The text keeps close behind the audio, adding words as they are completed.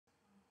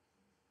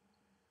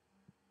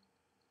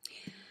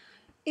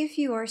If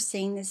you are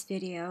seeing this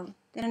video,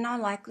 then in all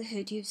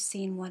likelihood you've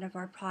seen one of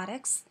our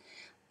products,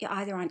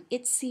 either on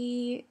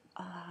Etsy,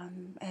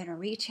 at our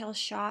retail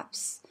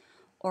shops,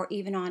 or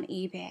even on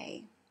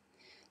eBay.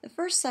 The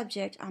first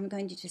subject I'm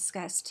going to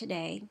discuss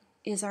today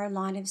is our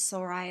line of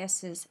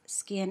psoriasis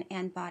skin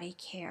and body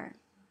care.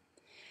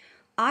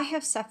 I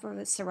have suffered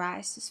with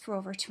psoriasis for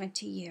over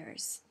 20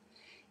 years.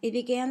 It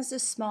began as a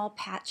small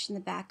patch in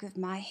the back of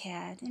my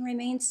head and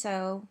remained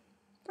so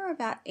for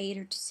about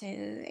 8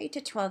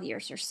 to 12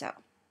 years or so.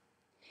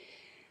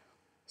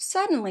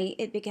 Suddenly,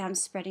 it began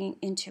spreading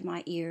into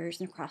my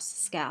ears and across the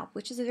scalp,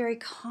 which is a very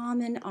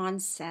common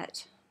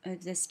onset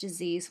of this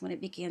disease when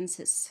it begins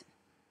its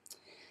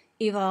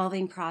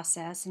evolving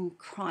process and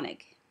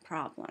chronic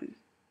problem.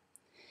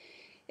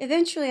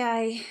 Eventually,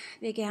 I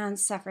began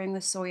suffering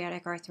with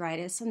psoriatic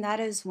arthritis, and that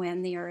is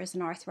when there is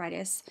an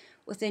arthritis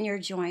within your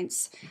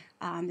joints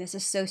that's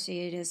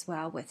associated as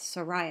well with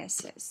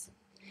psoriasis.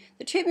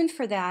 The treatment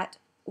for that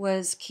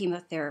was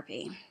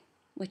chemotherapy,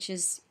 which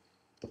is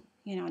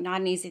not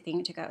an easy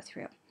thing to go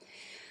through.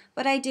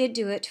 But I did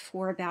do it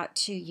for about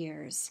 2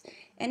 years.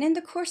 And in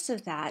the course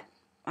of that,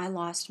 I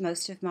lost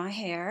most of my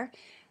hair,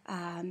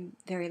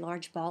 very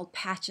large bald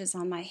patches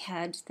on my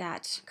head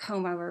that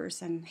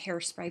comb-overs and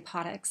hairspray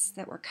products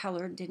that were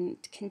colored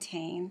didn't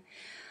contain.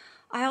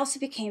 I also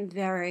became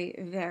very,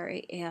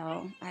 very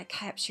ill. I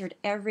captured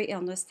every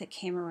illness that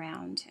came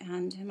around.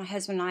 And my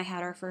husband and I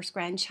had our first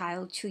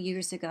grandchild 2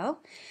 years ago.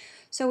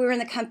 So we were in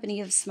the company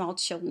of small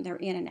children. They're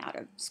in and out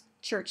of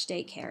church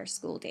daycare,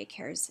 school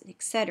daycares,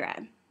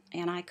 etc.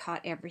 And I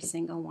caught every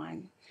single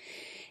one.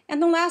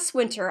 And the last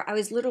winter, I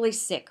was literally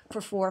sick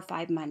for 4 or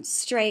 5 months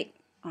straight.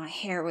 My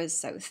hair was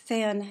so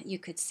thin, you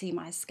could see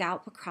my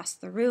scalp across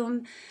the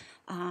room.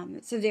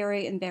 It's a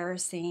very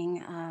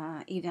embarrassing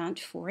event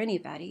for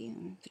anybody,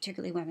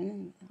 particularly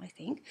women, I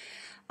think.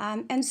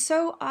 And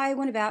so I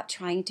went about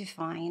trying to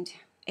find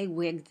a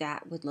wig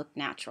that would look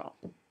natural.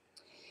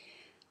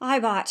 I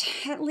bought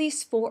at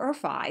least 4 or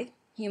 5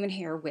 human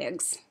hair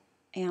wigs,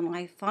 and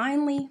I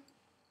finally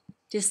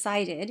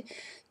decided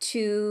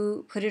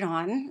to put it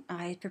on.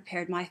 I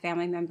prepared my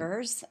family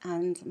members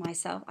and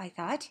myself, I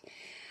thought.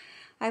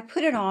 I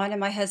put it on, and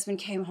my husband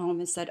came home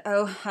and said,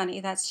 "Oh, honey,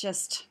 that's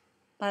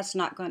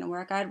not going to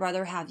work. I'd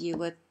rather have you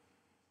with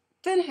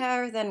thin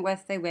hair than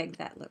with a wig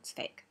that looks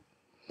fake."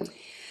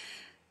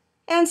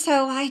 And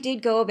so I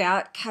did go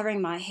about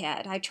covering my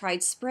head. I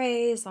tried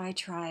sprays. I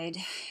tried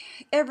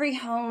every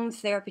home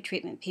therapy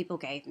treatment people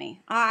gave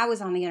me. I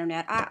was on the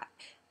internet.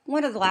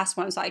 One of the last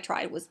ones I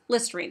tried was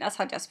Listerine. That's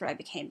how desperate I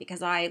became,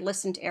 because I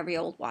listened to every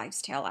old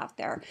wives' tale out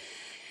there.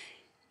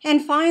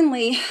 And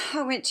finally,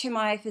 I went to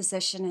my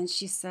physician, and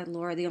she said,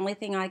 "Laura, the only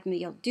thing I can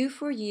be able to do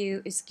for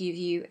you is give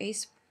you a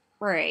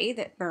spray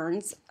that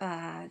burns,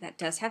 that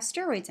does have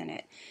steroids in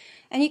it.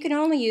 And you can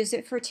only use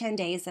it for 10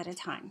 days at a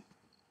time."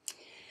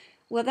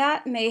 Well,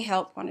 that may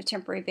help on a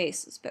temporary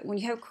basis, but when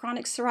you have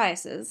chronic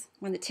psoriasis,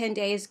 when the 10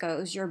 days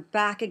goes, you're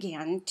back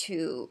again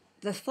to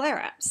the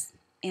flare-ups.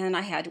 And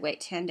I had to wait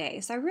 10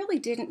 days. I really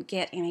didn't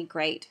get any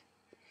great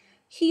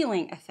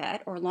healing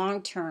effect or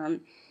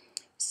long-term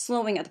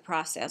slowing of the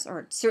process,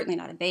 or certainly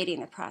not abating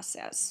the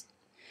process.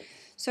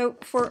 So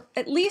for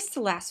at least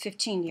the last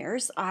 15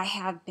 years, I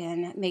have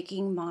been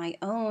making my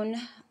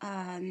own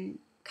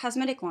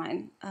cosmetic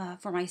line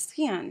for my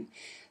skin,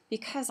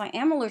 because I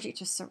am allergic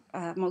to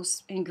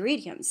most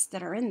ingredients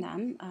that are in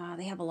them.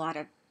 They have a lot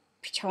of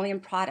petroleum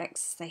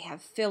products. They have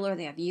filler.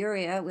 They have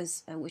urea,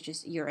 which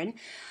is urine.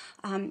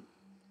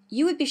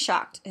 You would be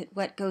shocked at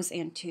what goes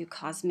into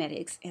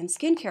cosmetics and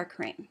skincare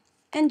cream.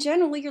 And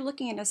generally, you're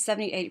looking at a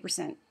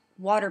 70–80%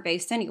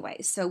 water-based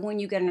anyway. So when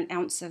you get an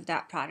ounce of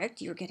that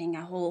product, you're getting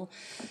a whole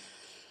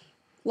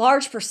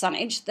large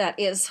percentage that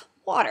is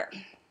water.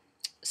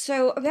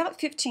 So about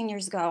 15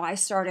 years ago, I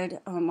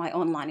started my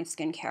own line of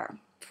skincare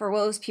for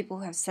those people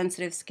who have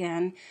sensitive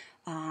skin,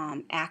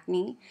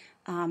 acne.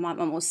 I'm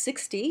almost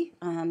 60.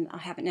 I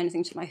haven't done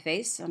anything to my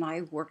face, and I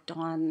worked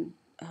on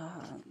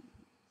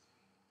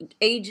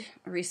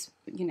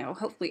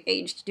hopefully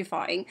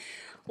age-defying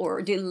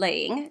or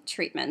delaying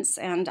treatments,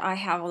 and I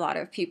have a lot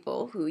of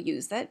people who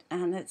use it,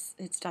 and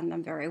it's done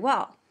them very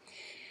well.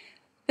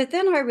 But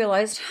then I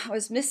realized I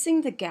was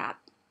missing the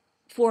gap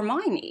for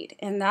my need,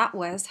 and that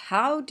was,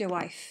 how do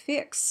I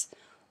fix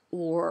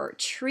or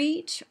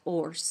treat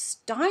or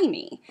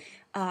stymie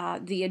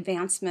the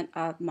advancement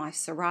of my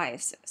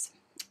psoriasis?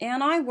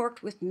 And I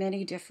worked with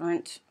many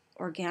different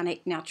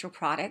organic natural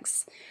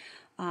products.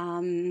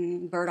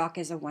 Burdock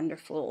is a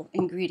wonderful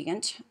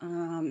ingredient.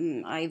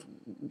 I've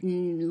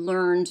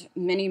learned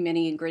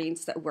many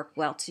ingredients that work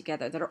well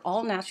together, that are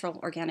all natural,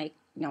 organic,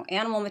 no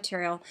animal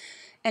material,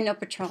 and no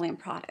petroleum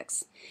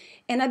products.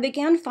 And I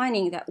began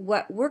finding that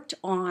what worked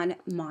on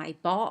my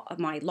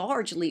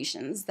large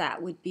lesions,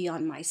 that would be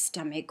on my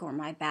stomach or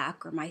my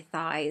back or my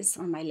thighs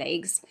or my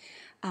legs,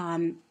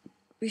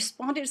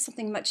 responded to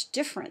something much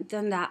different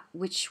than that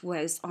which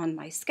was on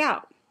my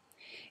scalp.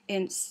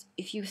 And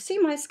if you see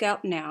my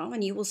scalp now,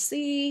 and you will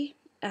see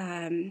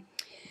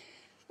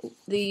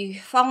the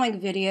following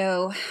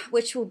video,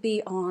 which will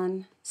be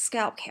on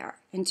scalp care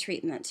and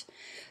treatment,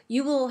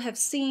 you will have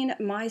seen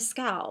my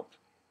scalp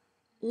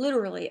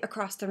literally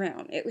across the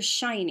room. It was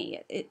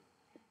shiny.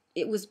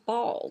 It was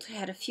bald. It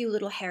had a few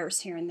little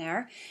hairs here and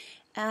there,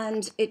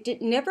 and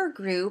it never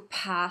grew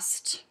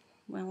past,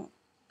 well,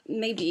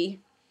 maybe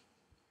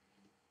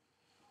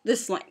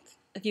this length,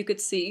 if you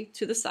could see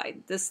to the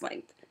side, this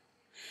length,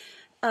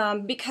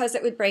 because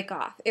it would break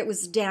off. It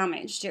was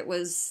damaged. It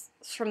was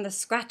from the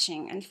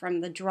scratching and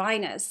from the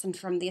dryness and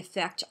from the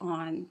effect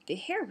on the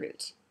hair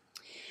root.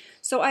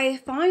 So I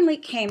finally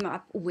came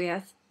up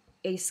with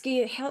a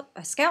scalp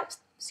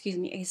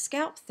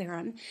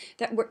serum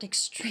that worked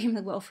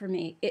extremely well for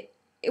me. It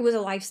was a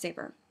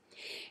lifesaver.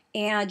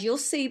 And you'll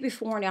see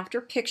before and after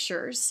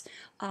pictures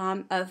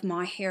of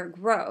my hair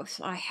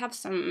growth. I have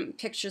some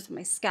pictures of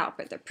my scalp,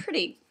 but they're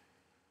pretty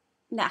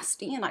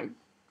nasty, and I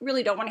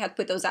really don't want to have to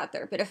put those out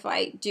there, but if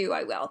I do,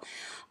 I will.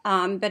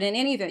 But in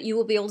any event, you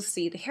will be able to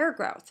see the hair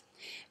growth.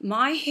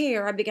 My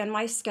hair, I began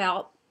my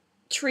scalp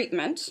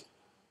treatment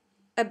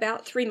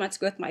about 3 months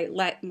ago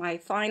with my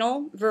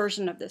final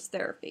version of this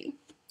therapy.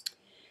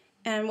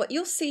 And what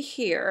you'll see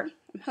here,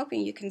 I'm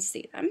hoping you can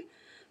see them.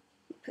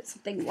 Put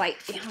something white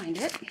behind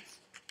it.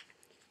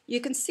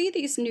 You can see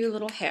these new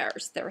little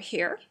hairs. They're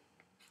here.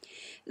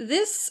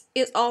 This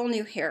is all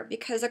new hair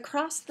because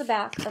across the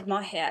back of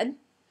my head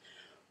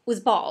was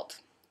bald.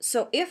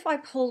 So if I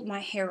pulled my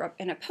hair up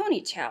in a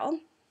ponytail,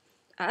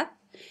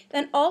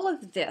 then all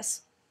of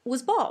this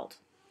was bald.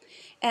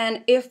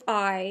 And if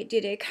I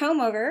did a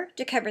comb over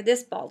to cover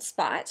this bald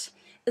spot,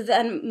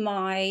 then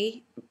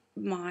my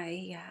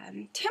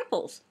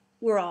temples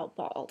were all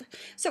bald.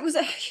 So it was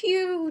a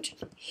huge,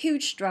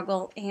 huge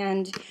struggle,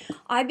 and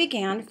I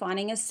began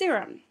finding a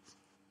serum.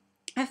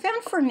 I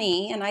found for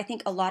me, and I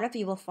think a lot of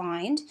you will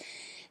find,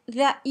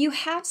 that you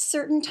have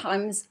certain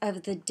times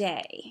of the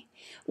day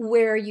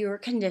where your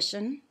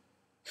condition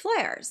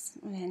flares.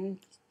 And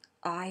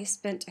I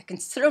spent a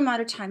considerable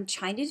amount of time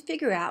trying to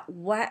figure out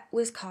what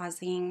was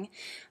causing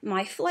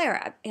my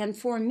flare-up. And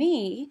for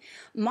me,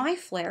 my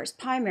flares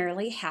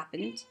primarily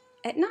happened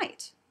at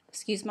night.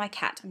 Excuse my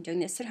cat, I'm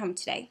doing this at home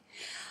today.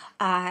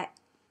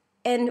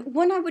 And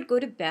when I would go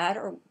to bed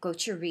or go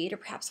to read or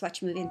perhaps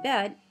watch a movie in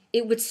bed,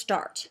 it would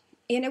start.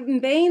 And it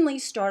mainly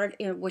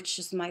started, which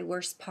is my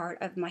worst part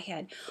of my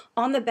head,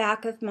 on the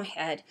back of my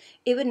head.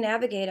 It would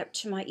navigate up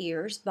to my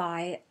ears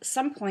by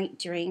some point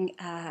during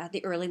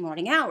the early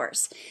morning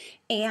hours.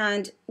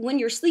 And when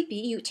you're sleepy,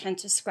 you tend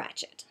to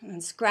scratch it.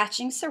 And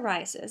scratching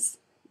psoriasis,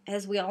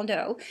 as we all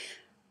know,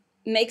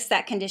 makes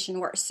that condition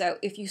worse. So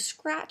if you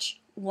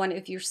scratch one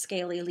of your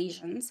scaly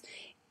lesions,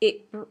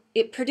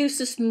 it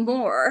produces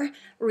more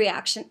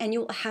reaction and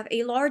you'll have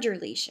a larger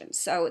lesion.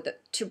 So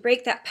to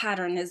break that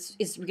pattern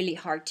is really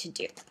hard to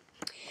do.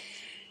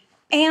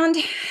 And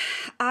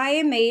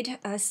I made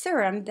a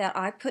serum that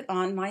I put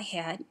on my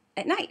head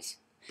at night.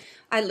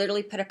 I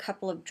literally put a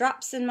couple of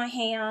drops in my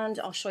hand.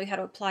 I'll show you how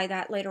to apply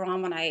that later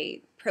on when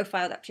I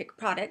profile that particular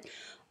product.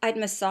 I'd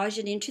massage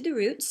it into the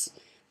roots,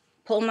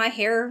 pull my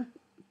hair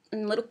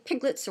in little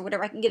piglets or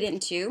whatever I can get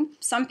into.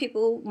 Some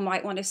people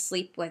might want to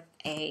sleep with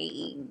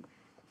a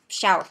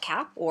shower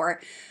cap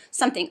or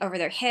something over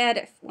their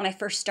head when I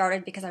first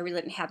started because I really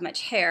didn't have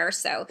much hair.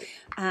 So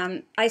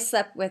I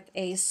slept with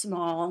a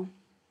small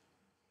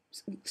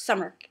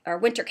summer or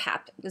winter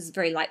cap. It was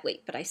very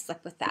lightweight, but I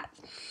slept with that.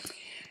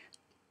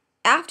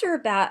 After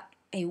about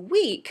a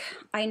week,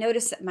 I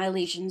noticed that my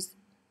lesions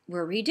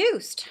were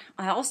reduced.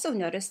 I also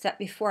noticed that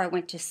before I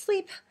went to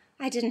sleep,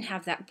 I didn't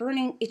have that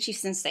burning, itchy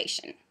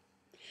sensation.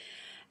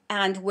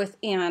 And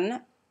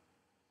within,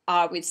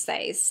 I would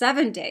say,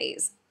 7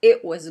 days,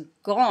 it was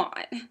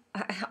gone.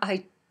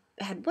 I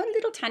had one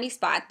little tiny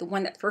spot, the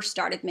one that first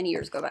started many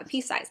years ago, about pea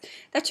size.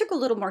 That took a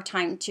little more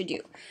time to do,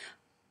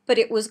 but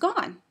it was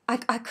gone.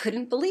 I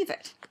couldn't believe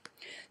it.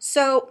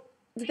 So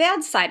the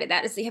bad side of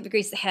that is that you have to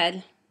grease the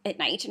head at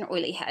night, an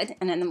oily head,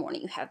 and in the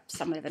morning you have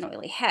somewhat of an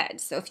oily head.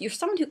 So if you're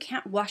someone who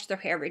can't wash their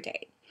hair every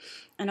day,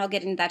 and I'll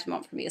get into that in a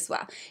moment for me as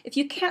well, if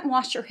you can't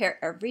wash your hair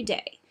every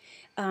day,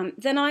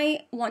 then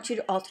I want you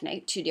to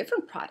alternate 2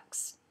 different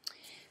products.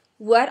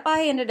 What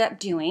I ended up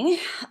doing,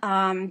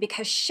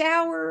 because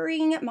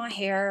showering my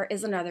hair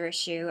is another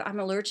issue. I'm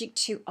allergic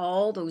to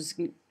all those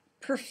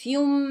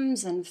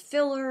perfumes and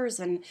fillers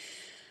and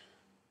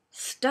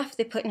stuff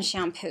they put in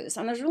shampoos.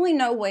 And there's really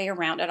no way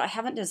around it. I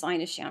haven't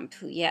designed a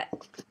shampoo yet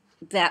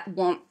that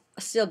won't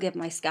still give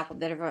my scalp a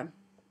bit of a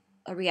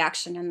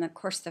reaction. And of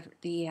course,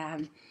 the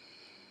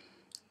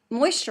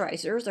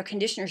moisturizers or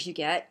conditioners you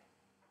get,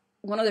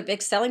 one of their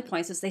big selling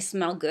points is they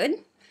smell good.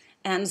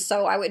 And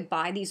so I would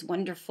buy these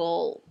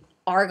wonderful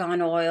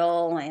argan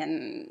oil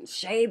and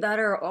shea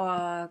butter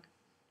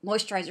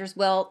moisturizers.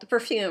 Well, the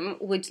perfume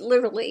would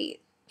literally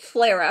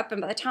flare up,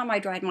 and by the time I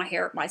dried my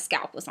hair, my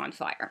scalp was on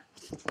fire.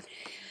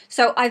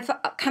 So I've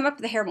come up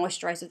with a hair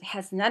moisturizer that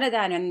has none of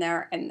that in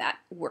there, and that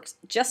works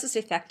just as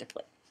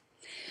effectively.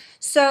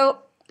 So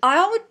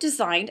I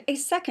designed a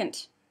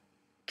second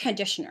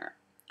conditioner.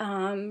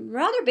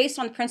 rather based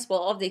on the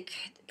principle of the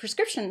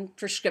prescription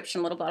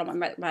little bottle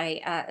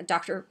my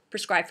doctor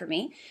prescribed for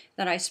me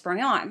that I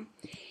spray on.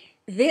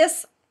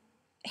 This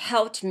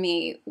helped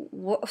me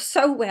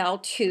so well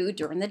too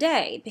during the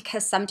day,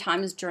 because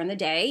sometimes during the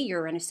day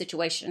you're in a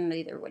situation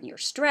either when you're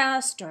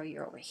stressed or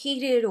you're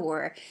overheated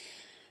or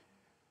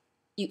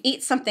you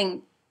eat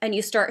something and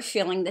you start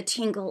feeling the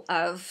tingle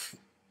of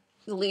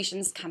the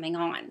lesions coming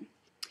on.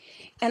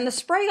 And the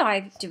spray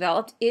I've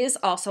developed is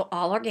also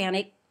all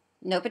organic,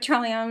 no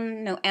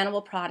petroleum, no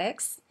animal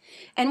products.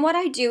 And what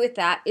I do with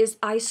that is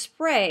I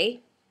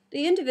spray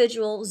the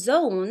individual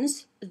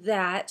zones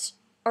that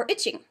are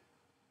itching.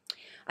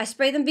 I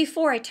spray them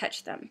before I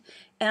touch them,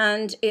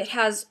 and it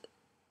has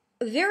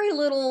very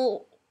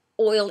little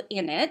oil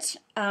in it,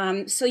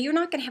 so you're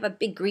not going to have a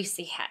big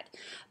greasy head,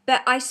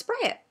 but I spray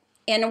it.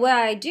 And what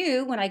I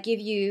do when I give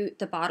you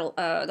the bottle,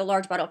 the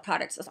large bottle of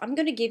products, is I'm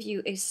going to give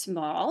you a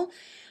small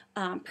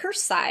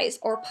purse size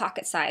or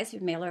pocket size,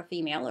 male or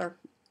female, or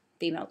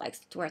female likes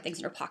to wear things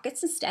in her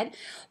pockets instead,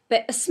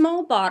 but a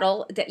small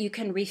bottle that you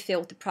can refill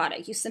with the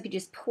product. You simply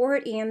just pour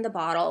it in the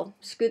bottle,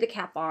 screw the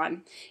cap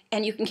on,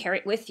 and you can carry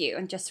it with you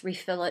and just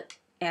refill it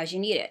as you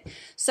need it.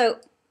 So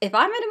if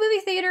I'm in a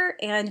movie theater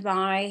and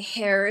my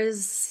hair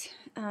is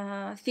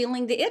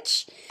feeling the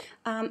itch,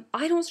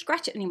 I don't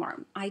scratch it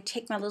anymore. I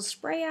take my little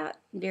spray out,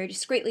 very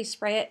discreetly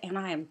spray it, and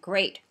I am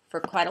great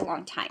for quite a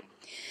long time.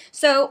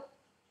 So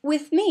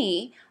with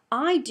me,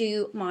 I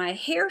do my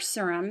hair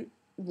serum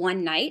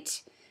one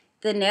night.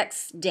 The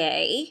next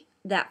day,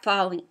 that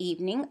following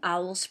evening, I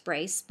will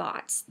spray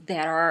spots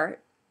that are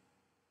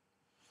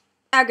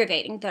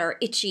aggravating, that are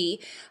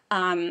itchy,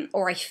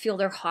 or I feel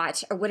they're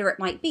hot, or whatever it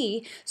might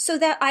be, so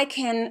that I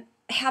can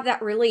have that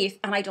relief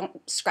and I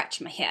don't scratch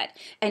my head.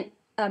 And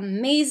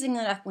amazing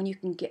enough, when you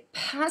can get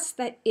past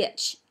that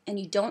itch and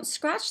you don't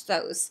scratch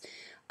those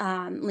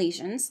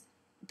lesions,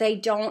 they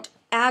don't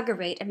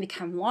aggravate and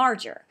become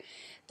larger.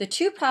 The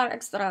two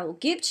products that I will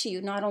give to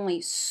you not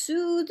only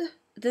soothe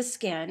the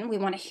skin, we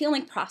want a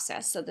healing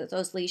process so that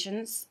those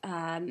lesions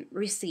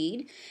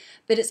recede,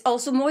 but it's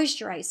also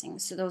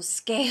moisturizing so those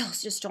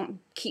scales just don't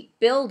keep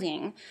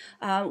building.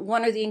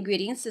 One of the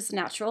ingredients is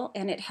natural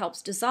and it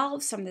helps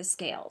dissolve some of the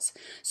scales.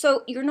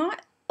 So you're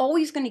not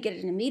always going to get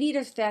an immediate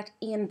effect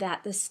in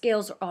that the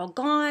scales are all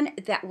gone.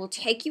 That will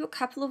take you a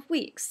couple of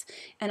weeks,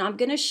 and I'm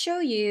going to show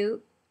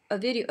you a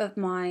video of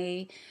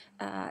my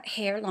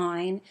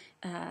hairline,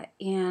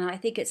 and I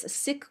think it's a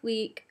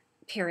 6-week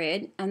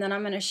period, and then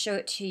I'm going to show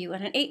it to you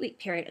in an 8-week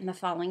period in the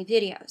following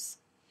videos.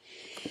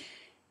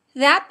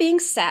 That being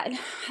said,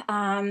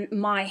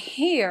 my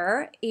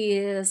hair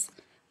is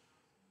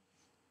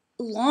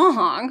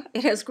long.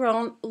 It has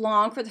grown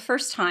long for the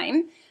first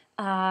time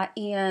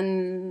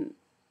in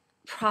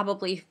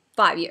probably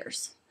 5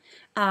 years.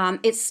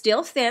 It's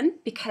still thin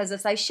because,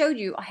 as I showed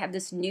you, I have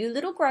this new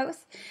little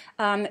growth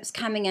that's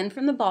coming in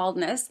from the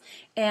baldness,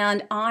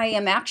 and I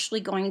am actually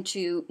going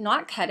to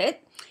not cut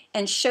it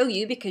and show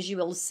you, because you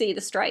will see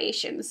the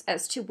striations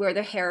as to where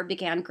the hair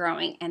began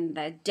growing and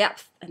the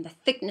depth and the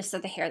thickness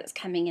of the hair that's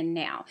coming in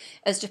now,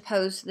 as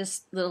opposed to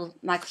this little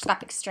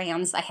microscopic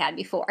strands I had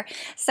before.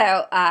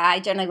 So I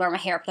generally wear my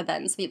hair up the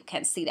bun so people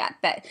can't see that.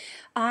 But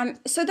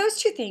so those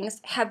two things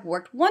have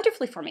worked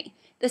wonderfully for me.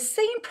 The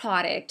same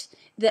product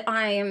that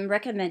I am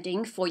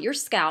recommending for your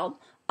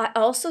scalp, I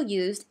also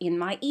used in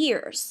my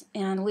ears,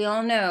 and we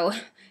all know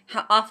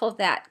how awful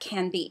that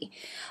can be.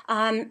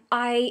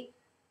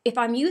 If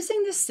I'm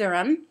using the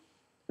serum,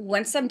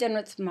 once I'm done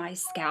with my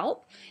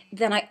scalp,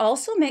 then I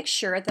also make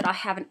sure that I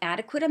have an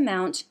adequate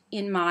amount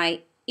in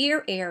my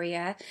ear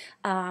area,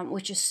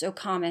 which is so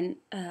common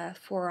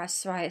for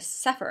us psoriasis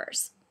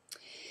sufferers.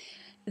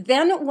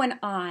 Then when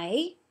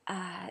I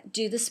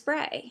do the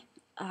spray,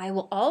 I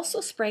will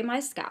also spray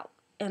my scalp,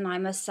 and I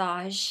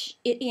massage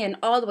it in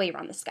all the way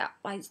around the scalp.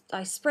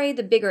 I spray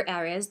the bigger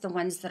areas, the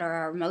ones that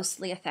are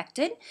mostly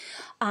affected,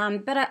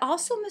 but I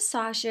also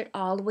massage it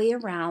all the way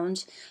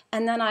around,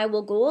 and then I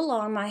will go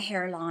along my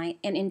hairline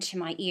and into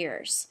my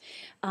ears.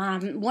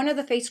 One of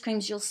the face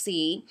creams you'll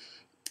see,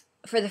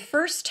 for the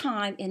first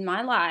time in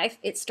my life,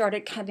 it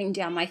started coming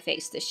down my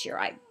face this year.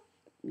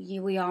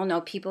 We all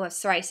know people with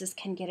psoriasis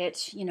can get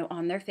it,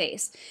 on their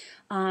face.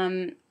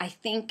 I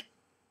think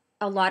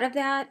a lot of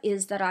that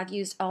is that I've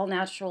used all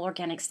natural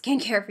organic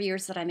skincare for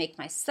years that I make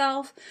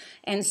myself,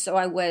 and so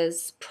I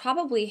was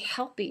probably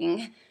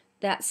helping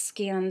that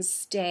skin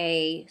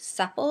stay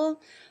supple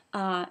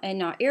and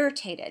not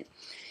irritated.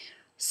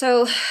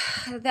 So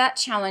that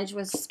challenge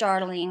was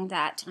startling,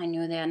 that I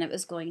knew then it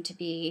was going to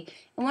be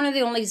one of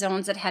the only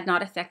zones that had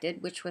not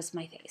affected, which was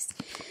my face.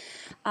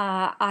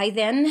 I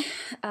then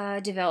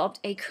developed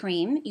a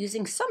cream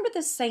using some of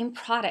the same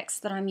products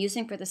that I'm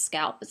using for the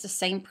scalp. It's the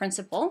same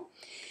principle.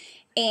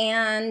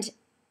 And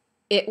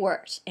it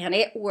worked, and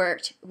it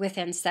worked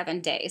within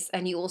 7 days.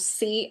 And you will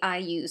see I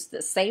used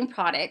the same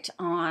product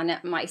on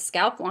my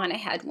scalp line. I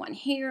had one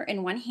here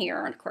and one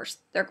here, and of course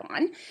they're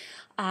gone.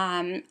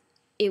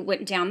 It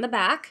went down the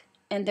back,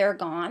 and they're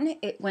gone.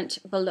 It went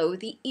below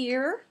the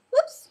ear.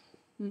 Whoops.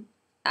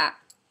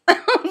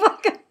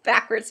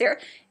 backwards here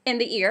in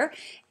the ear,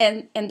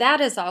 and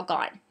that is all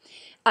gone.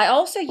 I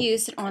also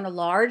used it on a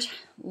large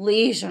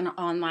lesion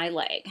on my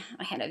leg.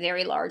 I had a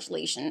very large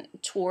lesion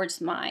towards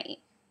my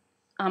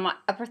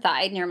upper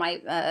thigh near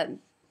my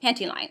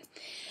panty line.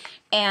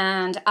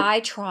 And I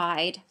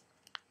tried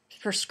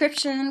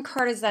prescription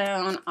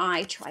cortisone.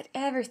 I tried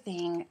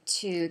everything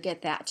to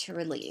get that to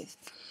relieve.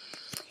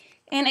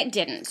 And it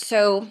didn't.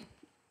 So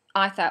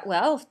I thought,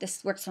 well, if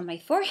this works on my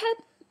forehead,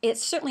 it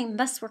certainly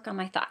must work on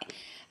my thigh.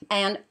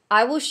 And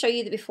I will show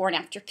you the before and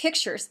after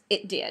pictures.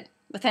 It did.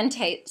 Within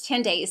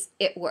 10 days,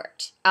 it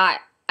worked. I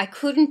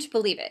couldn't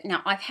believe it.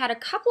 Now, I've had a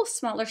couple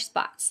smaller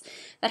spots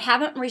that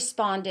haven't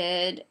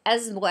responded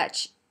as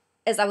much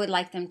as I would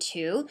like them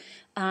to.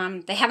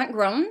 They haven't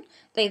grown.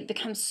 They've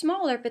become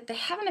smaller, but they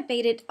haven't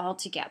abated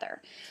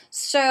altogether.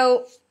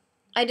 So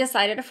I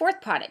decided a fourth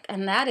product,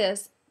 and that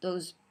is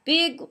those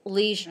big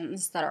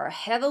lesions that are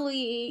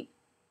heavily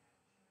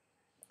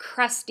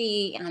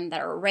crusty and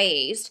that are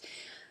raised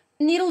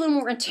need a little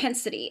more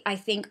intensity, I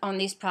think, on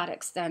these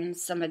products than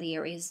some of the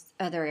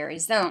other area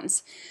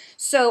zones.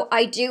 So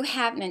I do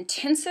have an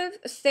intensive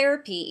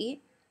therapy,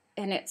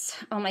 and it's,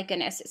 oh my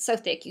goodness, it's so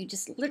thick. You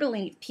just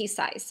literally need pea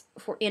size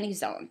for any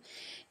zone.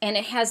 And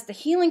it has the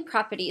healing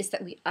properties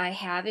that I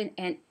have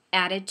and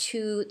added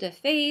to the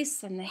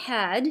face and the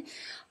head.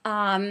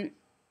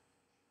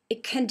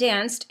 It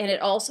condensed, and it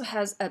also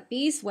has a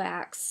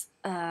beeswax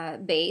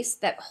base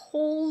that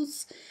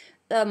holds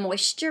the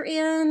moisture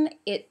in.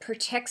 It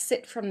protects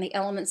it from the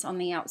elements on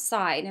the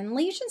outside. And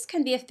lesions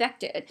can be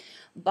affected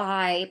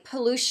by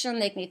pollution.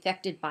 They can be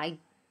affected by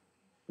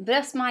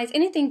dust mites,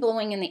 anything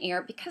blowing in the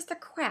air, because they're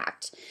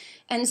cracked.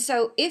 And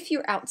so if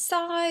you're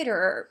outside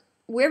or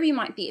wherever you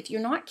might be, if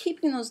you're not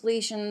keeping those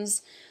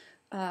lesions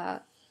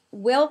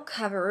well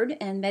covered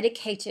and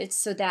medicated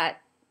so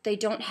that they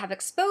don't have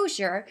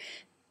exposure,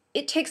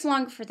 it takes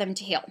longer for them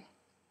to heal.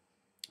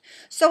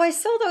 So I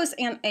sell those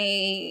in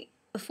a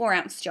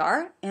 4-ounce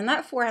jar, and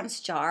that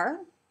 4-ounce jar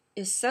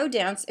is so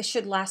dense it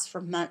should last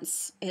for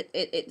months.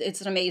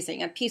 It's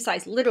amazing. A pea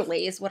size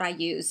literally is what I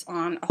use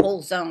on a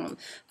whole zone.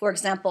 For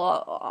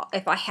example,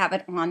 if I have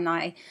it on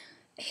my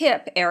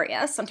hip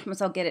area,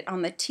 sometimes I'll get it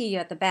on the T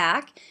at the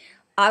back,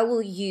 I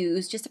will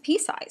use just a pea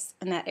size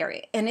in that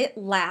area, and it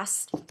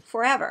lasts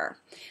forever.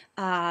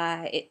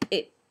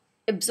 It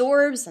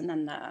absorbs, and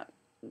then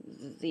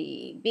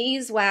the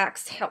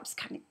beeswax helps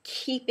kind of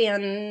keep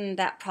in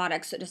that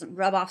product so it doesn't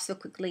rub off so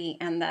quickly,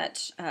 and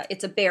that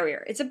it's a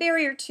barrier. It's a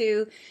barrier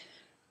to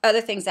other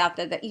things out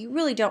there that you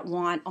really don't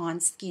want on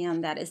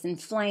skin that is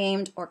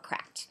inflamed or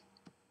cracked.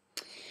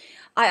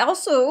 I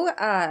also,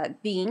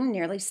 being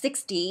nearly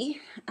 60,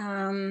 I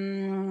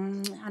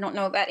don't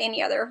know about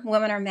any other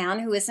woman or man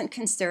who isn't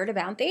concerned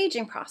about the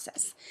aging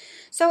process.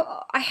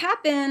 So I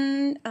have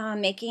been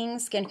making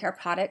skincare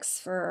products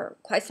for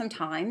quite some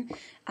time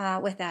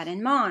with that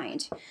in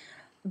mind.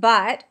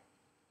 But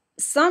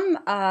some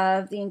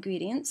of the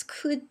ingredients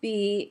could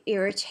be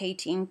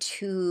irritating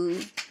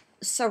to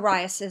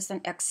psoriasis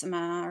and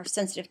eczema or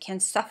sensitive skin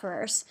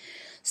sufferers.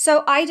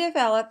 So I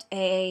developed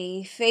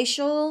a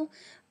facial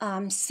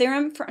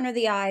serum for under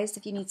the eyes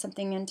if you need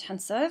something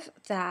intensive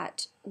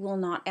that will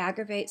not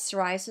aggravate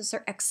psoriasis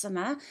or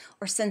eczema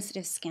or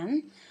sensitive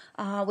skin,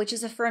 which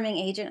is a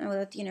firming agent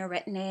with,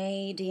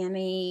 retin-A,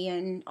 DME,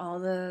 and all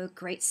the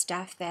great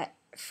stuff that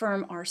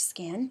firm our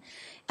skin.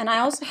 And I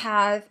also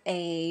have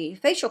a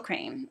facial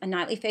cream, a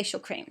nightly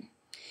facial cream.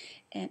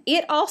 And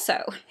it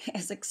also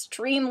is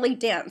extremely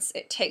dense.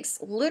 It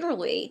takes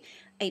literally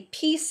a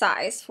pea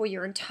size for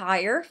your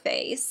entire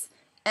face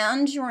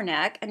and your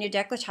neck and your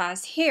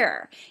décolletage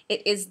hair.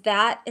 It is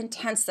that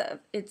intensive.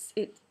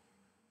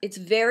 It's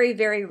very,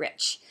 very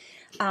rich.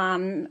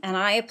 And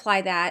I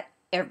apply that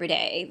every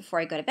day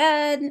before I go to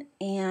bed,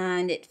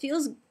 and it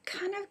feels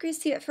kind of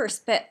greasy at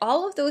first, but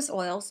all of those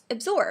oils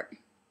absorb.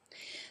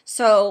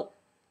 So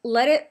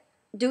let it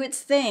do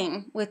its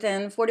thing.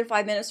 Within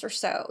 45 minutes or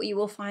so, you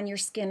will find your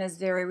skin is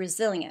very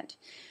resilient.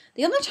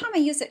 The only time I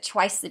use it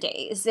twice a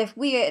day is if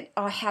we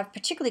have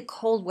particularly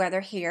cold weather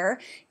here.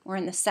 We're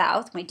in the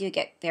south. We do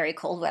get very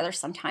cold weather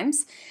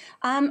sometimes,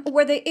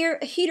 where the air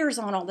heater's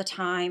on all the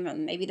time,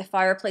 and maybe the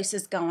fireplace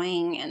is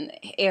going, and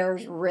the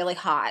air's really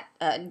hot,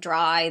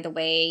 dry. The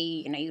way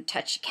you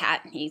touch a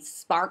cat and he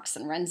sparks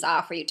and runs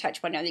off, or you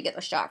touch one another, you get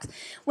those shocks.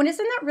 When it's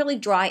in that really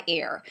dry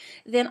air,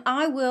 then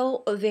I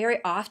will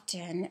very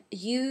often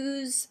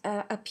use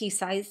a pea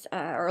size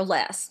or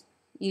less,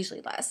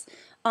 usually less,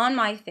 on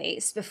my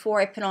face before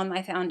I put on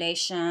my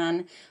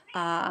foundation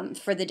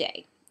for the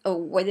day,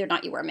 or whether or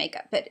not you wear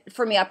makeup. But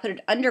for me, I put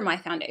it under my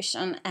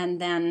foundation,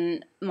 and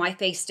then my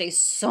face stays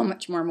so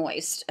much more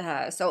moist.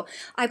 So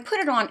I put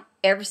it on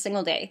every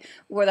single day,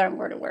 whether I'm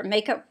going to wear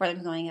makeup, whether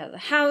I'm going out of the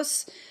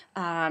house,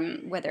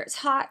 whether it's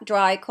hot,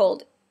 dry,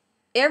 cold.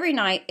 Every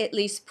night, at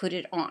least put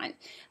it on.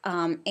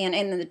 And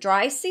in the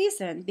dry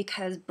season,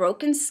 because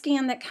broken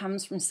skin that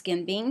comes from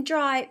skin being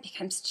dry, it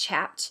becomes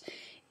chapped,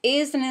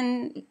 is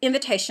an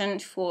invitation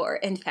for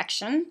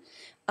infection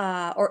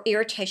or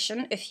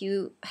irritation if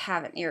you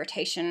have an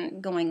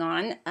irritation going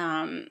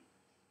on.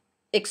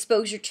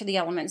 exposure to the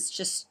elements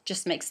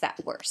just makes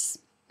that worse.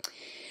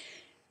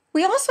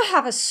 We also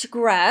have a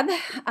scrub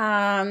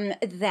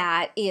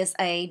that is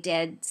a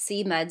Dead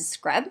Sea mud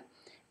scrub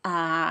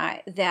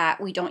that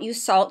we don't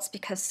use salts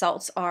because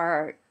salts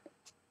are,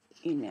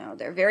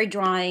 they're very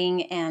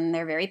drying and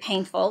they're very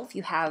painful if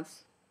you have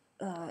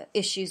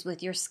issues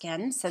with your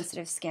skin,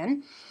 sensitive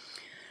skin.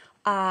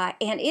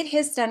 And it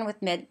is done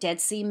with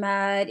Dead Sea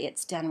mud,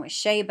 it's done with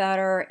shea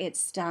butter,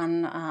 it's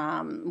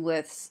done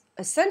with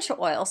essential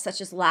oils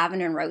such as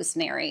lavender and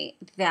rosemary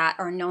that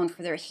are known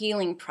for their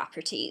healing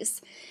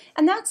properties.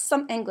 And that's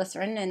and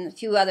glycerin and a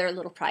few other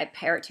little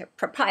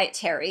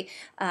proprietary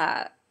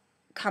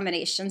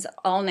combinations of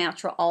all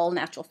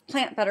natural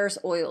plant butters,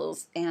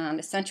 oils, and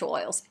essential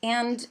oils,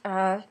 and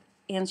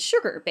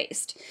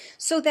sugar-based,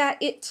 so that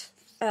it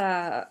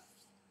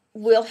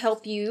will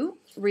help you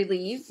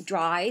relieve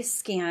dry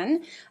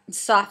skin,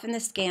 soften the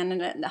skin,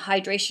 and the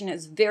hydration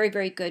is very,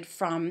 very good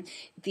from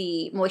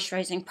the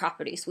moisturizing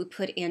properties we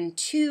put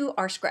into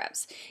our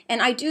scrubs.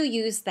 And I do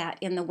use that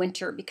in the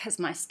winter because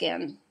my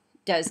skin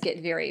does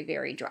get very,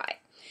 very dry.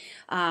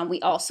 We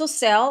also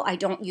sell, I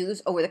don't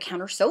use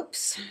over-the-counter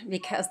soaps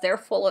because they're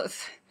full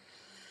of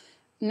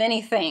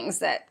many things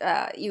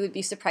that you would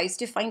be surprised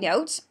to find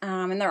out,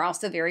 and they're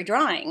also very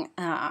drying.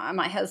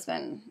 My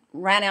husband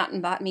ran out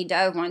and bought me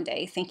Dove one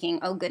day thinking,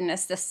 oh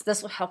goodness,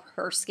 this will help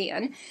her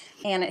skin,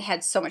 and it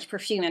had so much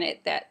perfume in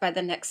it that by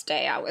the next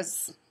day I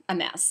was a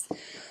mess.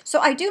 So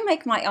I do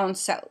make my own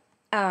soap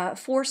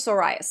for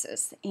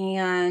psoriasis,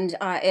 and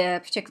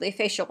particularly a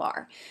facial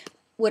bar,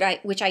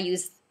 which I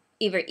use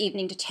every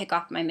evening to take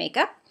off my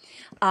makeup.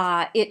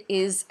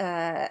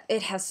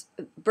 It has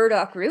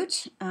burdock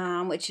root,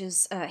 which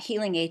is a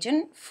healing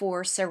agent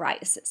for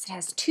psoriasis. It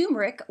has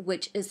turmeric,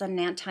 which is a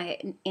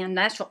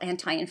natural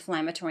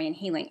anti-inflammatory and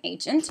healing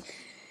agent.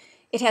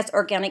 It has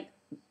organic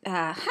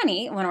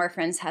honey. One of our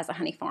friends has a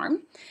honey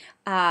farm.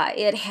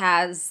 It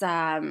has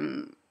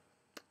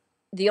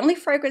the only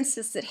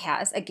fragrances it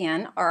has,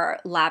 again, are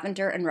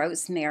lavender and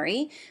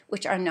rosemary,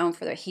 which are known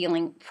for their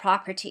healing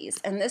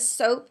properties. And this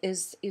soap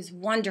is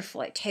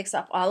wonderful. It takes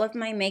off all of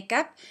my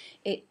makeup.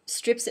 It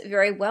strips it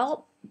very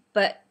well,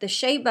 but the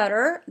shea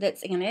butter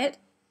that's in it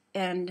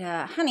and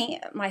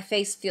honey, my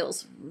face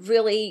feels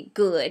really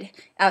good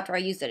after I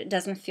use it. It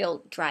doesn't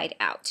feel dried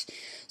out.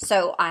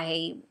 So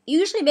I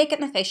usually make it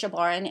in a facial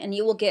bar, and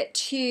you will get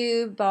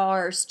 2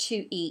 bars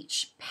to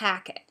each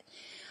packet.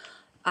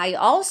 I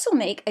also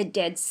make a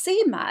Dead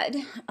Sea mud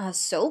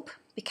soap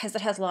because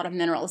it has a lot of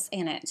minerals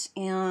in it.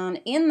 And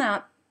in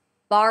that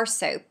bar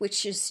soap,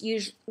 which is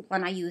usually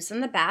one I use in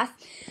the bath,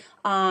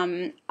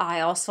 I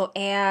also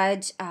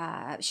add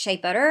shea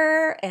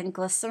butter and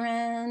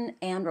glycerin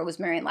and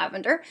rosemary and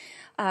lavender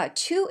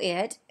to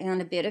it,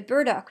 and a bit of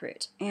burdock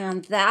root.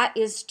 And that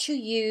is to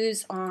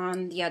use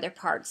on the other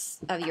parts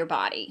of your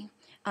body.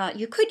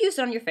 You could use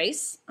it on your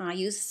face. I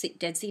use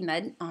Dead Sea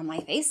mud on my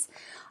face.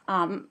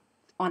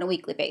 On a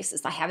weekly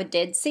basis. I have a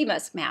Dead Sea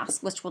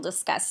mask, which we'll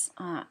discuss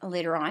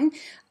later on.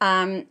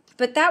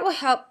 But that will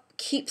help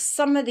keep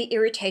some of the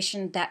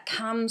irritation that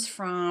comes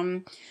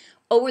from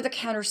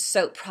over-the-counter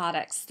soap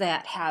products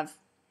that have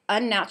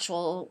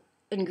unnatural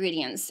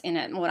ingredients in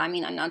it. And what I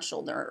mean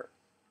unnatural,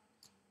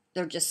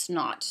 they're just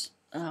not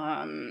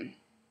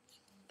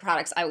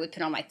products I would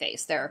put on my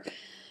face. They're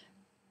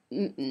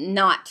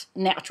not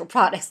natural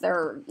products.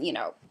 They're,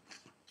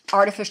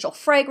 artificial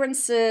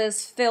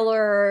fragrances,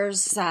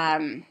 fillers,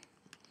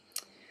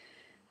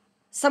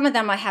 some of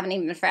them I haven't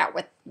even figured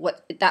out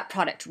what that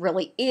product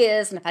really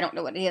is, and if I don't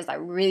know what it is, I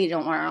really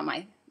don't want it on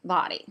my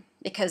body,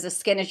 because the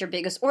skin is your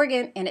biggest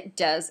organ, and it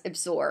does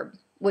absorb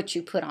what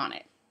you put on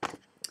it.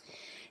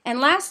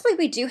 And lastly,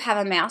 we do have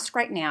a mask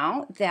right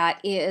now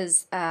that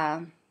is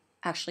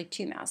actually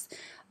 2 masks,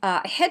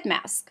 a head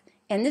mask,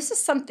 and this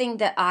is something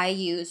that I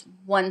use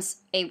once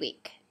a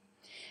week.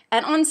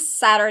 And on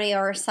Saturday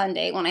or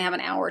Sunday, when I have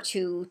an hour or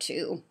two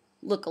to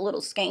look a little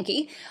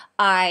skanky,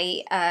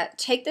 I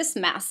take this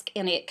mask,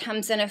 and it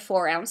comes in a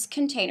 4-ounce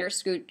container,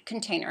 screwed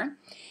container,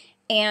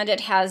 and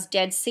it has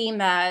Dead Sea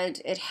mud.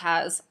 It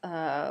has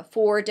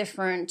 4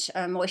 different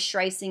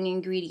moisturizing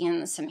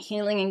ingredients, some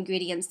healing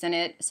ingredients in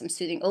it, some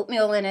soothing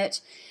oatmeal in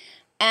it,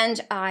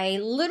 and I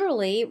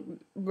literally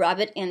rub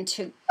it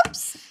into,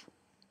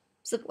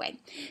 slip away,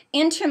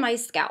 into my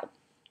scalp,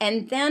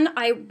 and then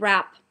I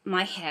wrap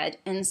my head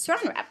in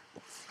saran wrap.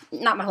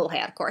 Not my whole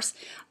head, of course,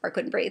 or I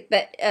couldn't breathe,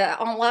 but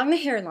along the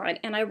hairline,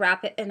 and I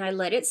wrap it and I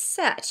let it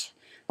set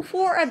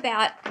for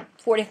about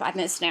 45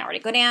 minutes to an hour. To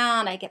go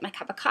down, I get my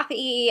cup of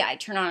coffee, I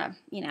turn on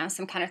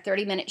some kind of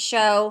 30-minute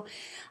show,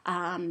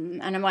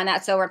 and when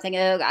that's over, I'm thinking,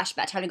 oh gosh,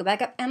 about time to go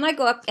back up, and I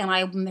go up and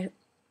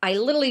I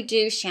literally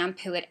do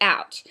shampoo it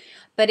out.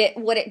 But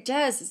what it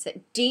does is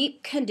it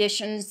deep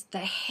conditions the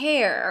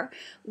hair,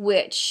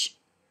 which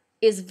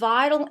is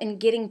vital in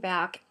getting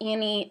back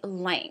any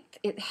length.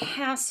 It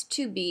has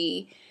to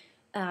be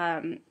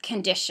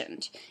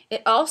conditioned.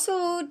 It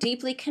also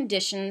deeply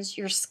conditions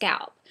your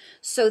scalp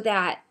so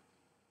that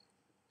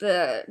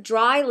the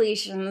dry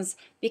lesions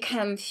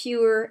become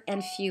fewer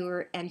and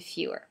fewer and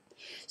fewer.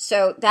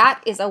 So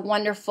that is a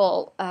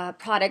wonderful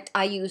product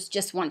I use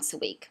just once a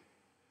week.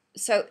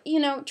 So,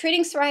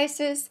 treating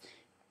psoriasis,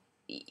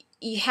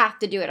 you have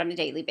to do it on a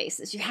daily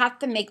basis. You have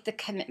to make the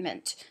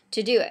commitment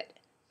to do it.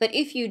 But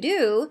if you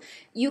do,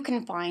 you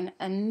can find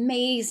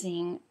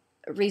amazing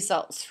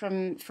results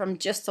from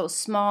just those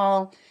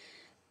small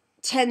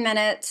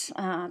 10-minute,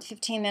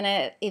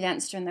 15-minute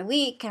events during the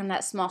week and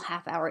that small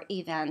half-hour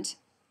event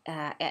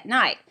at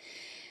night.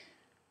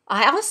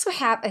 I also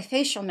have a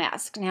facial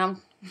mask. Now,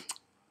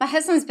 my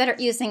husband's better at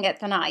using it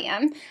than I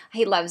am.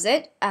 He loves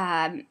it.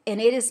 And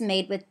it is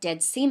made with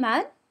Dead Sea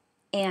mud,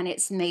 and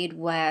it's made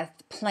with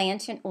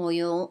plant and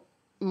oil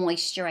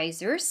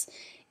moisturizers.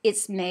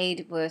 It's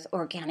made with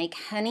organic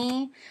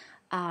honey,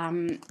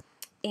 and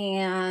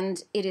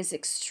it is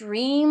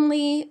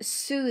extremely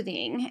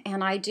soothing.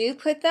 And I do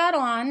put that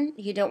on.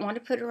 You don't want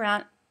to put it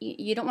around.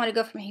 You don't want to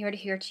go from here to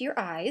here to your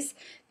eyes,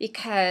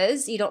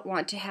 because you don't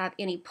want to have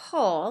any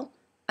pull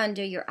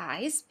under your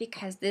eyes,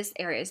 because this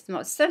area is the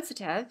most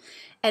sensitive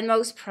and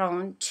most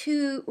prone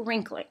to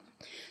wrinkling.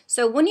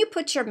 So when you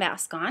put your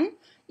mask on,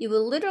 you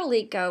will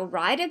literally go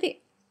right at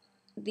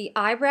the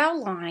eyebrow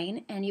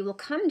line, and you will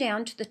come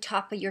down to the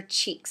top of your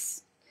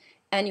cheeks,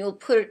 and you will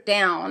put it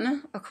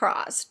down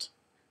across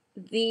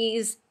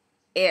these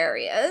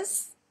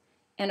areas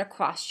and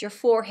across your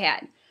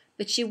forehead.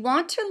 But you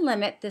want to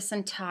limit this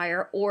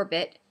entire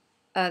orbit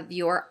of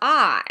your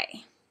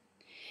eye.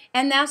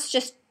 And that's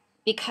just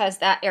because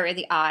that area of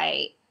the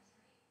eye,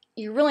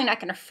 you're really not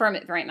going to firm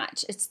it very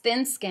much. It's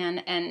thin skin,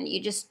 and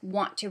you just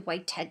want to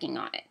avoid tugging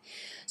on it.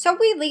 So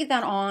we leave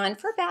that on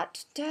for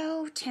about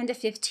 10 to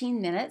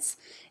 15 minutes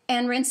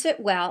and rinse it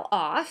well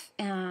off.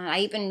 I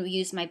even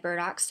use my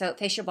Burdock soap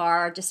facial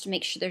bar just to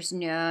make sure there's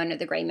none of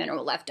the gray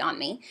mineral left on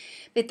me.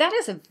 But that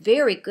is a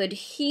very good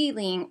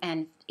healing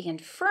and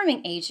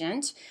firming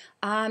agent,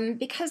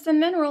 because the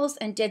minerals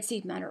in Dead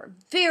Sea mud are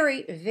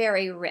very,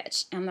 very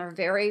rich, and they're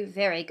very,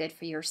 very good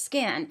for your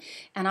skin.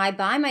 And I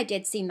buy my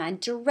Dead Sea mud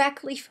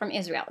directly from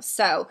Israel,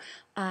 so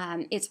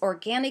it's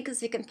organic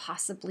as it can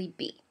possibly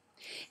be.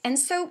 And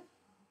so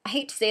I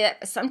hate to say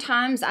that, but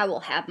sometimes I will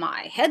have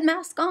my head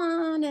mask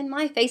on and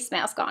my face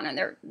mask on, and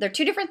they're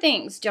two different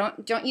things.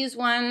 Don't use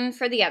one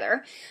for the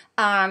other.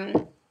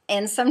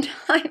 And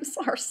sometimes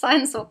our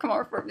sons will come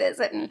over for a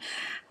visit, and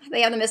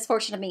they have the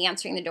misfortune of me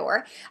answering the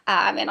door,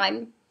 and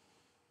I'm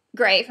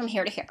gray from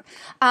here to here.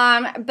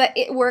 But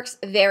it works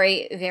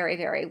very, very,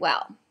 very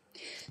well.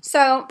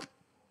 So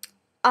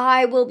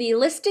I will be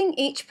listing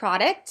each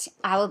product.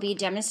 I will be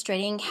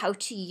demonstrating how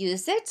to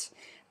use it.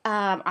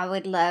 I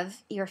would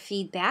love your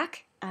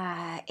feedback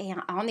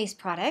and on these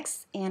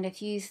products. And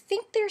if you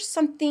think there's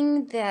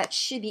something that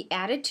should be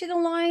added to the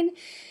line,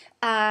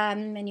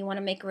 and you want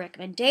to make a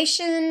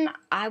recommendation,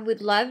 I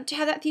would love to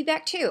have that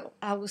feedback too.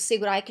 I will see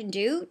what I can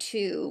do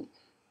to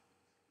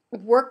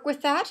work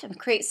with that and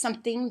create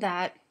something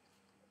that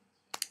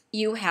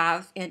you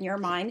have in your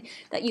mind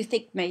that you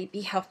think may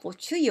be helpful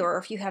to you, or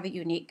if you have a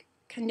unique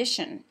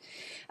condition.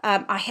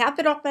 I have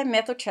been off my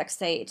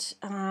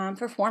methotrexate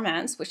for 4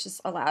 months, which has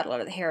allowed a lot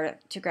of the hair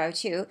to grow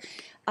too.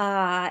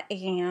 And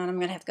I'm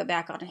going to have to go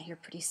back on it here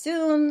pretty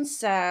soon,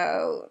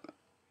 so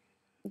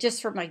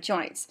just for my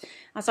joints.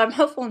 So I'm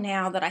hopeful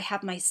now that I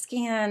have my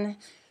skin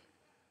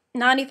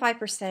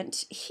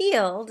 95%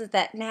 healed,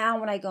 that now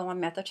when I go on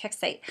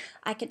methotrexate,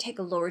 I can take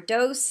a lower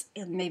dose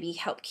and maybe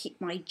help keep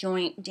my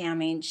joint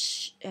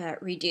damage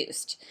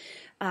reduced.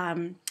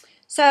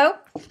 So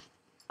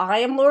I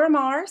am Laura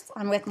Mars.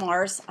 I'm with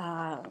Mars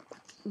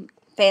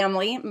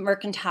Family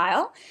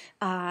Mercantile.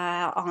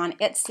 On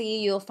Etsy,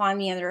 you'll find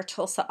me under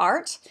Tulsa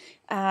Art.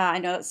 I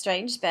know it's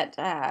strange, but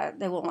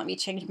they won't let me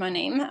change my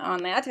name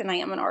on that, and I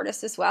am an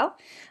artist as well.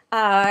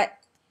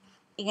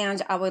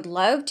 And I would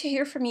love to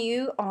hear from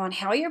you on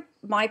how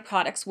my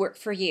products work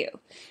for you.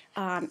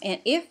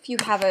 And if you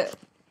have a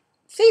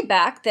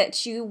feedback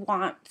that you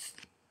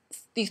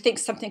think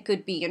something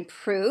could be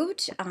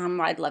improved,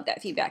 I'd love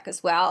that feedback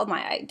as well.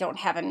 I don't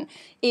have an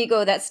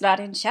ego that's not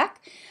in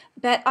check,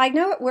 but I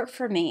know it worked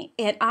for me,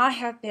 and I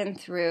have been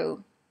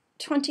through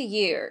 20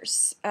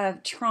 years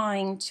of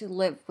trying to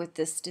live with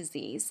this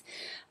disease.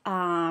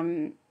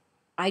 I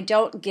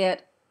don't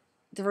get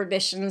the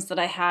remissions that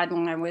I had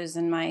when I was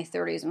in my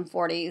 30s and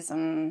 40s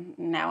and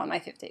now in my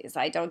 50s.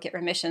 I don't get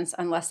remissions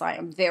unless I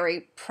am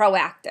very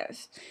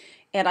proactive,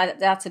 and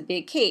that's a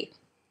big key.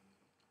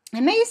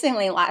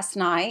 Amazingly, last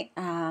night,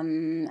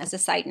 as a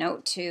side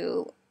note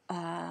to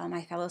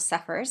my fellow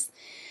sufferers,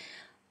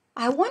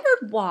 I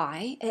wondered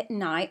why at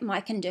night my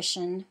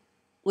condition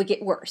would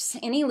get worse.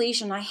 Any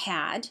lesion I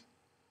had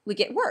would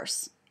get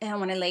worse. And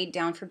when I laid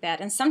down for bed,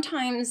 and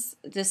sometimes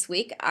this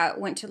week I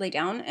went to lay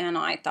down and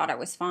I thought I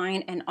was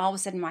fine, and all of a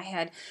sudden my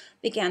head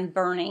began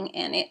burning,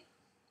 and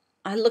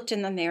I looked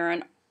in the mirror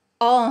and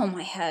all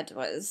my head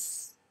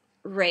was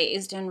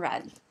raised and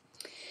red.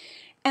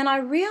 And I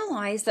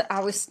realized that I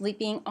was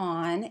sleeping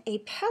on a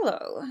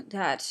pillow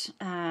that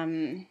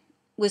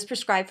was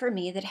prescribed for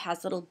me, that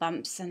has little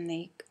bumps and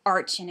the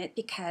arch in it,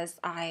 because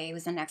I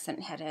was in an accident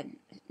and had a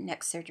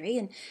neck surgery,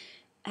 and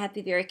I had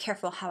to be very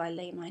careful how I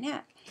lay my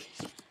neck.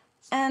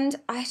 And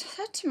I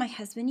said to my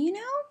husband, you know,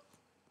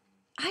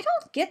 I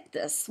don't get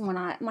this when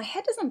my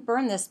head doesn't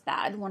burn this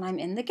bad when I'm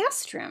in the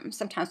guest room.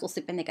 Sometimes we'll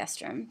sleep in the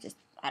guest room. Just,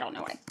 I don't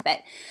know why,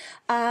 but,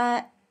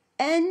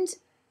 and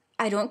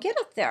I don't get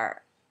it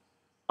there.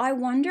 I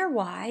wonder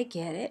why I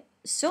get it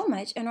so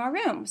much in our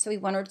room. So we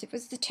wondered if it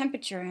was the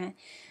temperature, and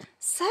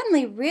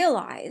suddenly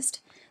realized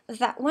that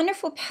that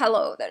wonderful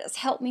pillow that has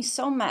helped me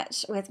so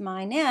much with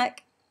my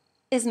neck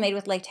is made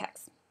with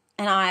latex,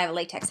 and I have a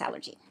latex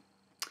allergy.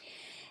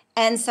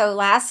 And so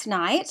last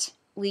night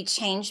we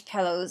changed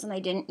pillows, and I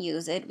didn't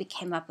use it. We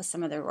came up with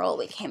some of the roll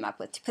we came up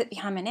with to put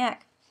behind my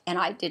neck, and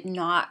I did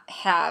not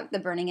have the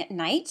burning at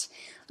night,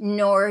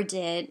 nor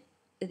did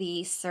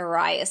the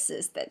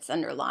psoriasis that's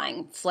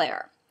underlying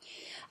flare.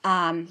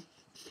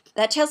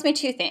 That tells me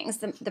two things.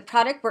 The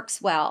product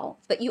works well,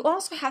 but you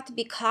also have to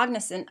be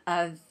cognizant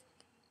of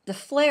the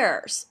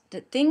flares,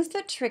 the things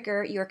that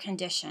trigger your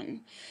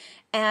condition.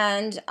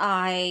 And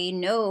I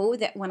know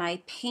that when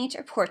I paint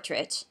a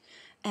portrait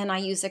and I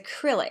use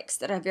acrylics,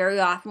 that I very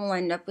often will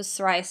end up with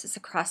psoriasis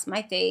across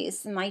my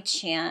face and my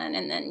chin,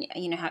 and then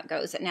you know how it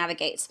goes, it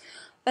navigates.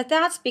 But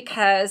that's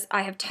because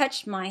I have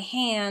touched my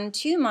hand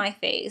to my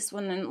face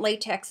when the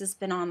latex has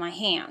been on my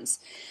hands.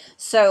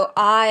 So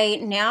I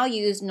now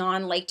use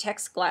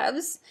non-latex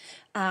gloves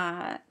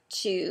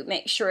to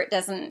make sure it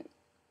doesn't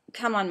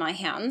come on my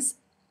hands.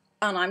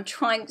 And I'm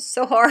trying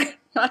so hard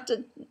not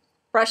to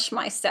brush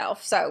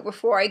myself. So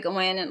before I go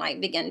in and I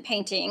begin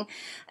painting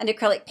an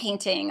acrylic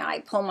painting, I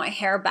pull my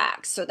hair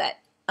back so that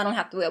I don't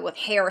have to deal with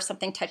hair or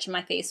something touching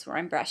my face where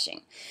I'm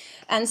brushing.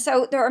 And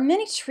so there are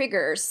many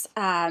triggers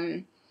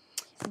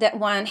that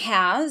one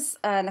has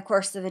in the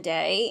course of a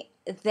day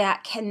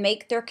that can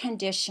make their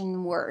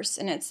condition worse.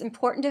 And it's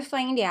important to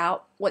find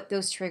out what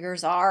those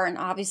triggers are, and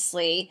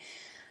obviously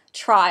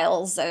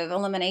trials of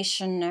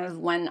elimination of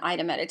one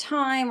item at a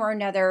time or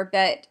another.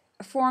 But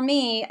for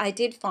me, I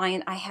did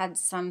find I had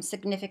some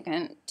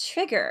significant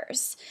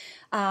triggers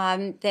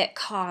that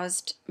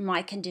caused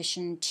my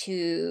condition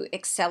to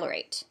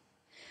accelerate.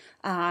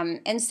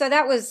 And so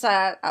that was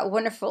a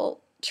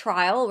wonderful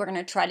trial. We're going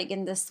to try it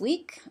again this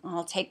week.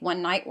 I'll take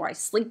one night where I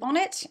sleep on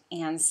it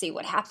and see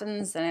what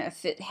happens, and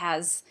if it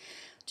has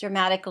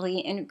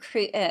dramatically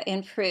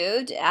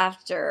improved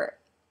after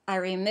I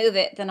remove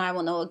it, then I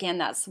will know again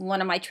that's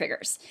one of my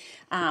triggers.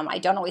 I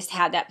don't always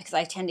have that because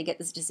I tend to get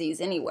this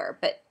disease anywhere,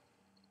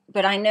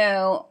 but I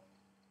know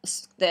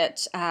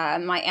that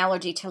my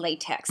allergy to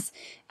latex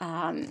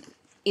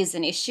is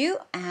an issue,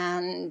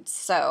 and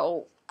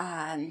so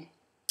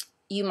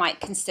you might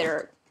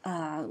consider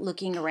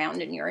looking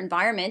around in your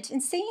environment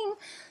and seeing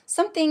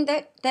something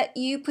that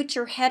you put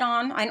your head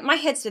on. My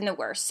head's been the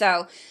worst,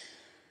 so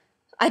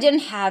I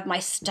didn't have my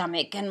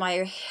stomach and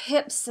my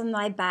hips and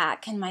my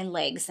back and my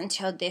legs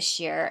until this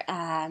year,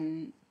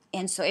 and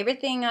so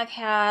everything I've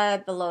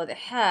had below the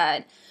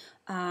head,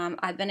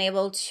 I've been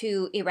able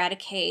to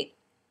eradicate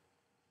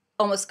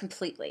almost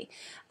completely.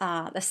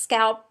 The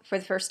scalp, for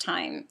the first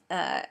time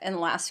in the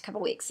last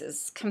couple weeks,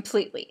 is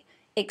completely,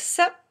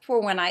 except for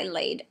when I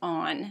laid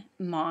on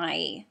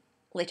my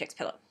latex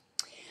pillow.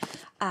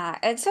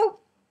 And so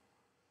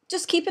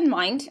just keep in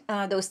mind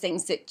those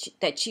things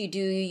that you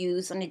do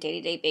use on a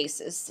day-to-day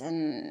basis.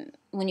 And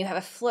when you have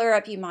a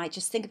flare-up, you might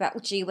just think about,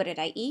 well, gee, what did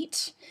I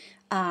eat?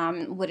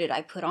 What did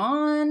I put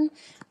on?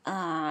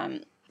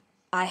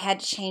 I had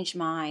to change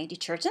my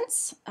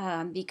detergents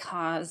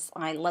because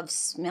I love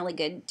smelly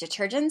good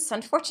detergents.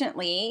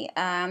 Unfortunately,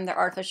 they're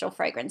artificial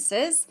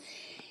fragrances.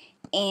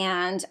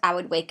 And I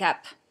would wake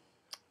up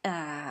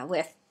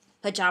with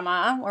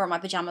pajama, or my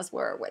pajamas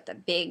were with a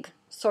big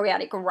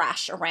psoriatic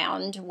rash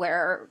around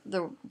where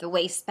the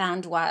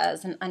waistband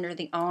was, and under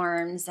the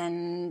arms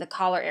and the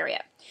collar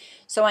area.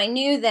 So I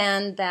knew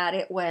then that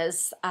it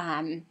was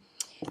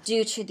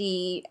due to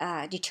the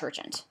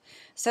detergent.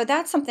 So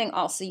that's something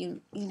also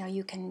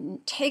you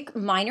can take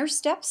minor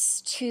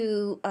steps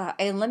to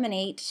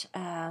eliminate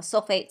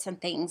sulfates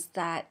and things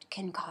that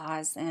can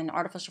cause, and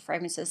artificial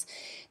fragrances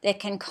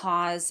that can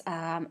cause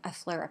a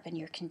flare-up in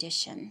your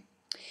condition.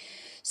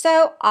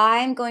 So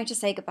I'm going to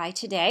say goodbye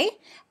today,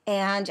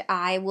 and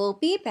I will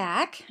be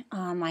back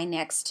on my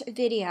next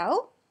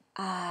video.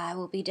 I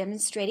will be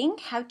demonstrating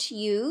how to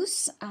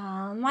use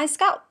my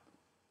scalp,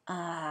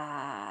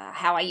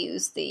 how I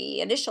use the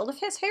initial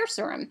hair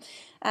serum.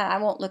 I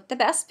won't look the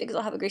best because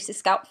I'll have a greasy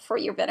scalp for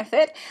your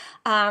benefit,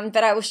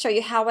 but I will show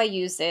you how I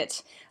use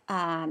it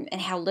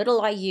and how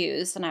little I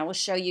use, and I will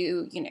show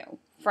you,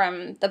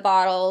 from the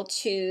bottle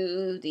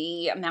to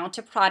the amount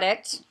of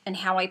product and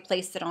how I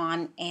place it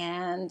on.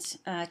 And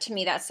to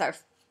me, that's our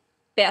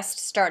best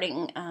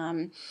starting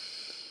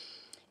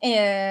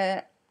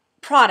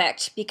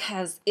product,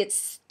 because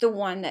it's the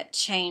one that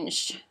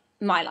changed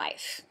my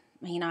life.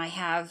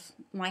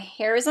 My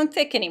hair isn't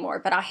thick anymore,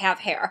 but I have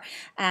hair,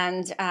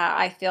 and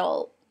I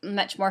feel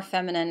much more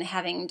feminine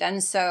having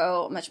done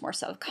so, much more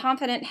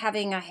self-confident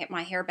having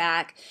my hair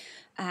back,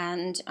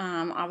 and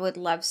I would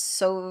love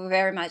so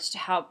very much to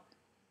help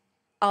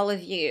all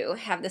of you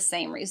have the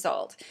same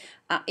result,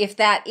 if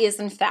that is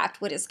in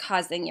fact what is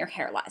causing your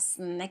hair loss.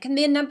 And that can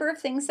be a number of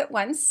things at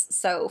once.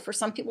 So for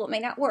some people, it may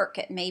not work.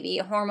 It may be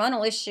a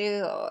hormonal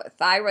issue or a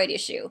thyroid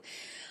issue.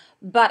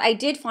 But I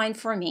did find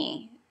for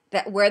me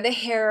that where the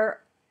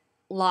hair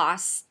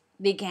loss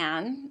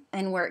began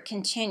and where it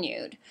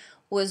continued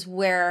was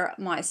where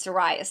my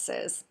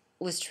psoriasis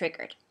was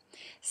triggered.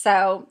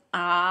 So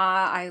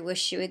I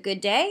wish you a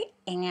good day,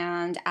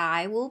 and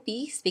I will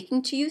be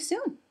speaking to you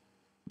soon.